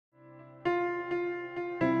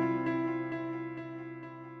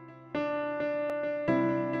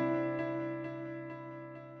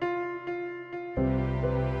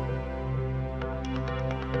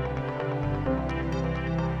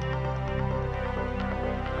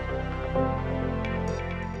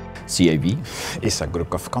ZIV is a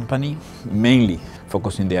group of companies mainly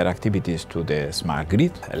focusing their activities to the smart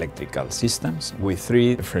grid, electrical systems, with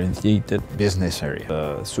three differentiated business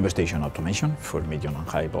areas. Substation automation for medium and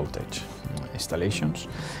high voltage installations,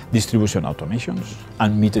 distribution automations,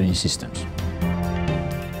 and metering systems.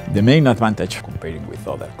 The main advantage comparing with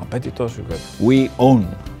other competitors is that we own,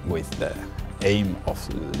 with the aim of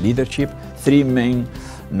leadership, three main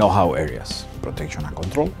know-how areas: protection and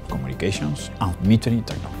control, communications, and metering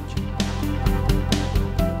technology.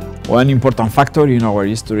 One important factor in our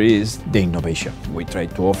history is the innovation. We try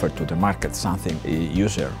to offer to the market something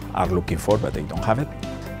users are looking for but they don't have it,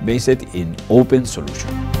 based in open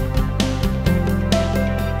solution.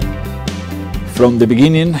 From the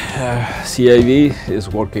beginning, ZIV is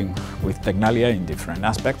working with TECNALIA in different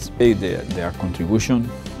aspects. Their contribution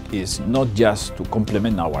is not just to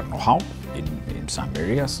complement our know-how in some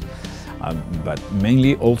areas, but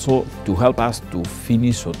mainly also to help us to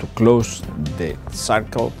finish or to close the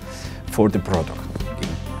circle for the product.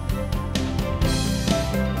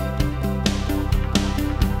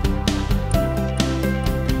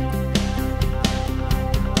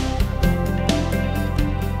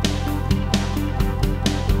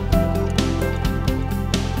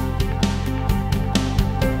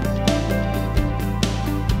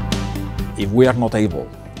 If we are not able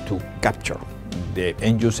to capture the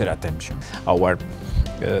end user attention, our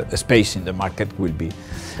space in the market will be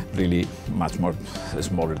really much more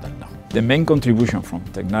smaller than now. The main contribution from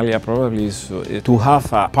TECNALIA probably is to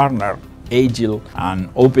have a partner agile and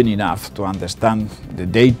open enough to understand the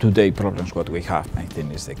day-to-day problems what we have. I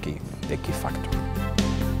think is the key factor.